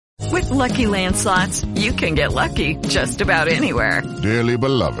Lucky Land Slots, you can get lucky just about anywhere. Dearly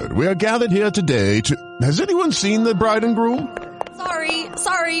beloved, we are gathered here today to... Has anyone seen the bride and groom?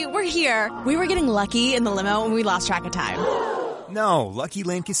 Sorry, we're here. We were getting lucky in the limo and we lost track of time. No, Lucky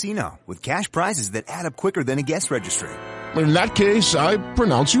Land Casino, with cash prizes that add up quicker than a guest registry. In that case, I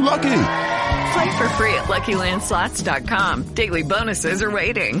pronounce you lucky. Play for free at LuckyLandSlots.com. Daily bonuses are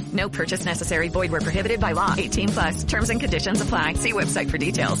waiting. No purchase necessary. Void where prohibited by law. 18+. Terms and conditions apply. See website for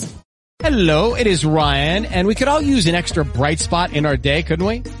details. Hello, it is Ryan, and we could all use an extra bright spot in our day, couldn't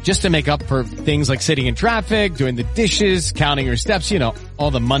we? Just to make up for things like sitting in traffic, doing the dishes, counting your steps, you know,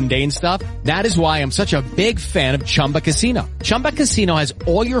 all the mundane stuff. That is why I'm such a big fan of Chumba Casino. Chumba Casino has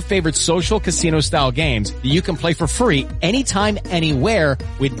all your favorite social casino-style games that you can play for free anytime, anywhere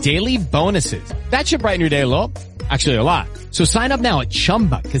with daily bonuses. That should brighten your day a little. Actually, a lot. So sign up now at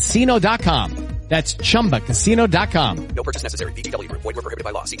ChumbaCasino.com. That's ChumbaCasino.com. No purchase necessary. VGW Group. Void where prohibited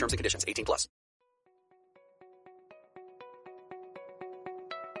by law. See terms and conditions. 18+.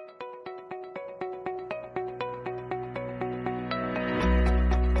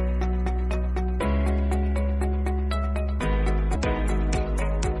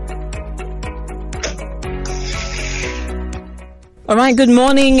 All right, good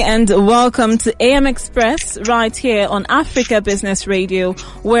morning and welcome to AM Express right here on Africa Business Radio,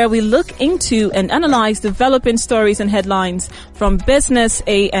 where we look into and analyze developing stories and headlines from Business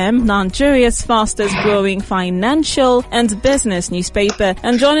AM, Nigeria's fastest growing financial and business newspaper.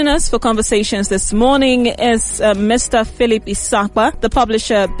 And joining us for conversations this morning is Mr. Philip Isakwa, the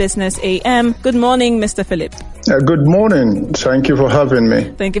publisher Business AM. Good morning, Mr. Philip. Good morning. Thank you for having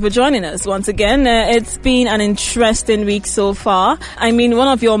me. Thank you for joining us once again. It's been an interesting week so far. I mean, one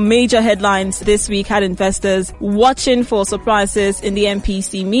of your major headlines this week had investors watching for surprises in the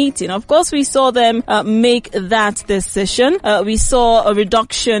MPC meeting. Of course, we saw them make that decision. We saw a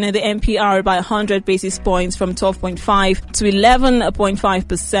reduction in the MPR by 100 basis points from 12.5 to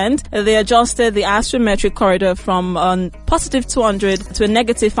 11.5%. They adjusted the asymmetric corridor from positive 200 to a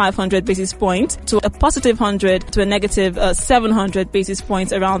negative 500 basis point to a positive 100 to a negative 700 basis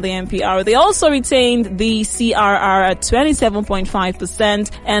points around the MPR. They also retained the CRR at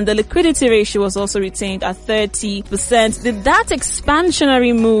 27.5%, and the liquidity ratio was also retained at 30%. Did that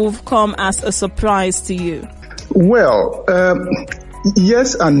expansionary move come as a surprise to you? Well,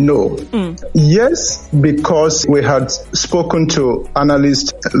 yes and no. Yes, because we had spoken to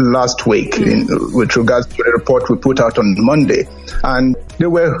analysts last week with regards to the report we put out on Monday, and they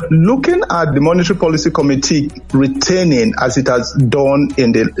were looking at the Monetary Policy Committee retaining as it has done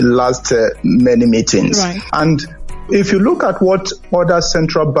in the last many meetings. Right. And if you look at what other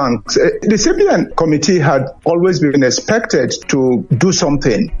central banks, the CBN committee had always been expected to do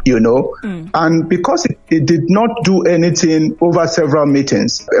something, you know, and because it did not do anything over several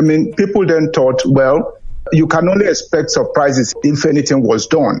meetings, I mean, people then thought, well, you can only expect surprises if anything was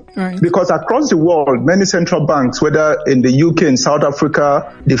done. Right. Because across the world, many central banks, whether in the UK, in South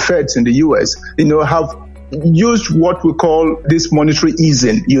Africa, the Feds in the US, you know, have used what we call this monetary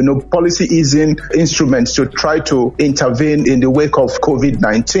easing, you know, policy easing instruments to try to intervene in the wake of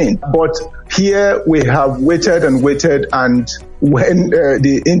COVID-19. But here we have waited, and when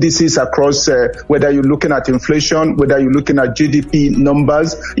the indices across, whether you're looking at inflation, whether you're looking at GDP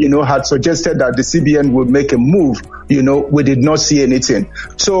numbers, you know, had suggested that the CBN would make a move, you know, we did not see anything.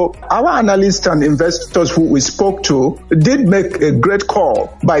 So our analysts and investors who we spoke to did make a great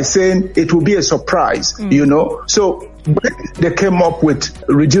call by saying it will be a surprise, you know. So when they came up with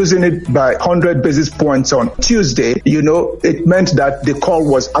reducing it by 100 basis points on Tuesday, you know, it meant that the call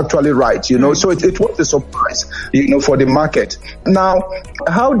was actually right, you know. So it was a surprise, you know, for the market. Now,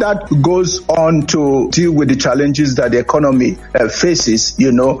 how that goes on to deal with the challenges that the economy faces,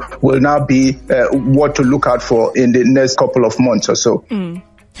 you know, will now be what to look out for in the next couple of months or so.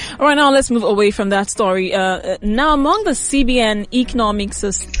 All right, now let's move away from that story. Now, among the CBN Economic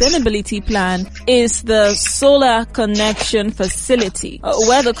Sustainability Plan is the Solar Connection Facility,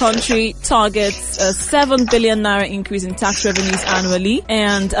 where the country targets a 7 billion naira increase in tax revenues annually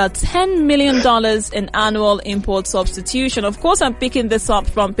and $10 million in annual import substitution. Of course, I'm picking this up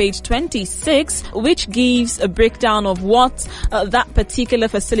from page 26, which gives a breakdown of what that particular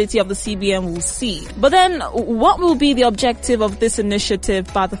facility of the CBN will see. But then, what will be the objective of this initiative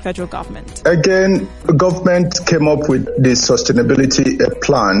by the federal government? Again, the government came up with the sustainability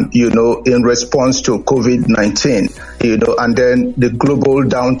plan, you know, in response to COVID-19, you know, and then the global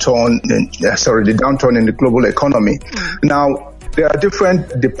downturn in the global economy. Now, there are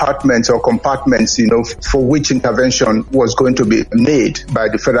different departments or compartments, you know, for which intervention was going to be made by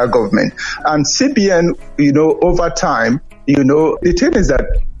the federal government. And CBN, you know, over time, you know, the thing is that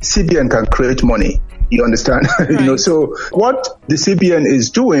CBN can create money. You understand? Right. So what the CBN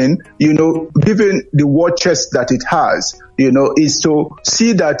is doing, given the war chest that it has, is to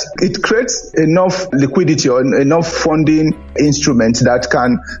see that it creates enough liquidity or enough funding instruments that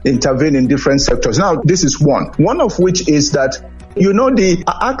can intervene in different sectors. Now, this is one of which is that the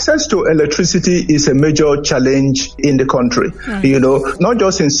access to electricity is a major challenge in the country, not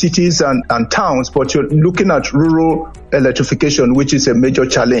just in cities and towns, but you're looking at rural electrification, which is a major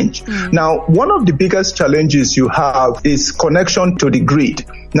challenge. Now, one of the biggest challenges you have is connection to the grid.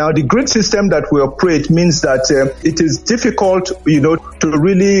 Now, the grid system that we operate means that it is difficult, to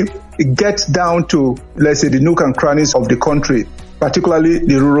really get down to, let's say, the nook and crannies of the country, particularly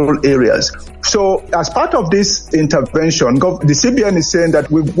the rural areas. So as part of this intervention, the CBN is saying that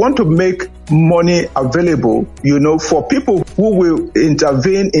we want to make money available, for people who will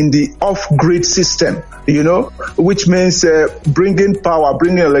intervene in the off-grid system, which means bringing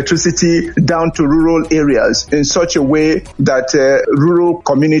electricity down to rural areas in such a way that rural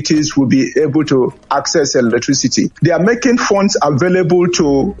communities will be able to access electricity. They are making funds available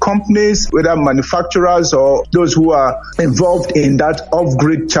to companies, whether manufacturers or those who are involved in that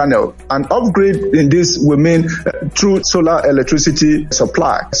off-grid channel. And off-grid in this will mean through solar electricity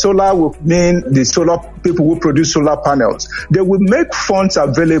supply. Solar will mean the solar people who produce solar panels. They will make funds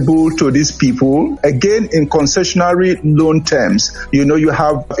available to these people, again, in concessionary loan terms. You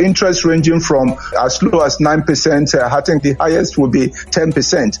have interest ranging from as low as 9%. I think the highest will be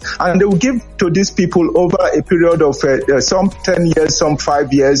 10%. And they will give to these people over a period of some 10 years, some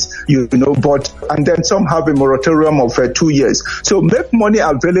 5 years, and then some have a moratorium of 2 years. So make money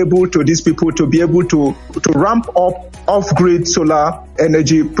available to these people to be able to ramp up off-grid solar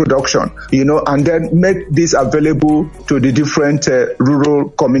energy production, and then make this available to the different rural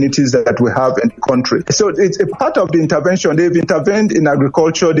communities that we have in the country. So it's a part of the intervention. They've intervened in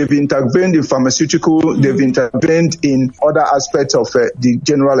agriculture, they've intervened in pharmaceutical, they've intervened in other aspects of the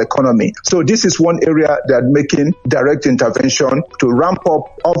general economy. So this is one area they're making direct intervention to ramp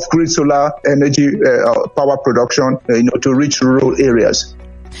up off-grid solar energy power production, to reach rural areas.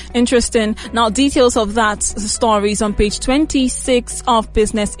 Interesting. Now, details of that story is on page 26 of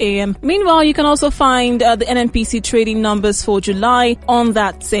Business AM. Meanwhile, you can also find the NNPC trading numbers for July on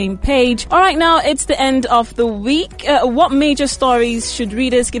that same page. All right, now it's the end of the week. What major stories should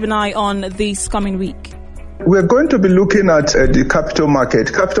readers keep an eye on this coming week? We're going to be looking at the capital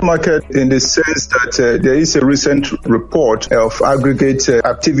market. Capital market in the sense that there is a recent report of aggregate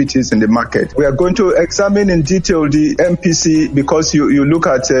activities in the market. We are going to examine in detail the MPC because you look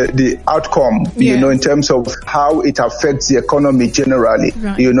at the outcome, in terms of how it affects the economy generally.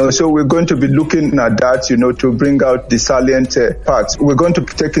 Right. So we're going to be looking at that, to bring out the salient parts. We're going to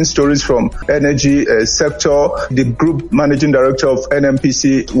be taking stories from energy sector. The group managing director of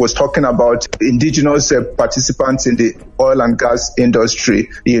NNPC was talking about indigenous participants in the oil and gas industry,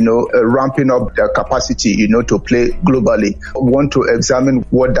 ramping up their capacity, to play globally. We want to examine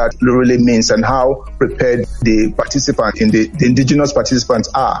what that really means and how prepared the participants, the indigenous participants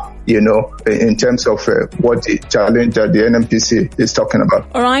are, in terms of what the challenge that the NNPC is talking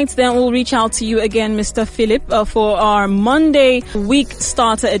about. All right, then we'll reach out to you again, Mr. Philip, for our Monday week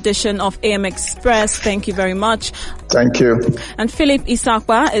starter edition of AM Express. Thank you very much. Thank you. And Philip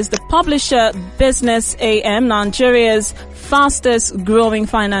Isakwa is the publisher, Business AM, Nigeria's fastest growing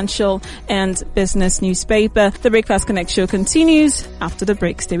financial and business newspaper. The Breakfast Connect show continues after the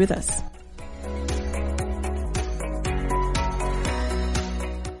break. Stay with us.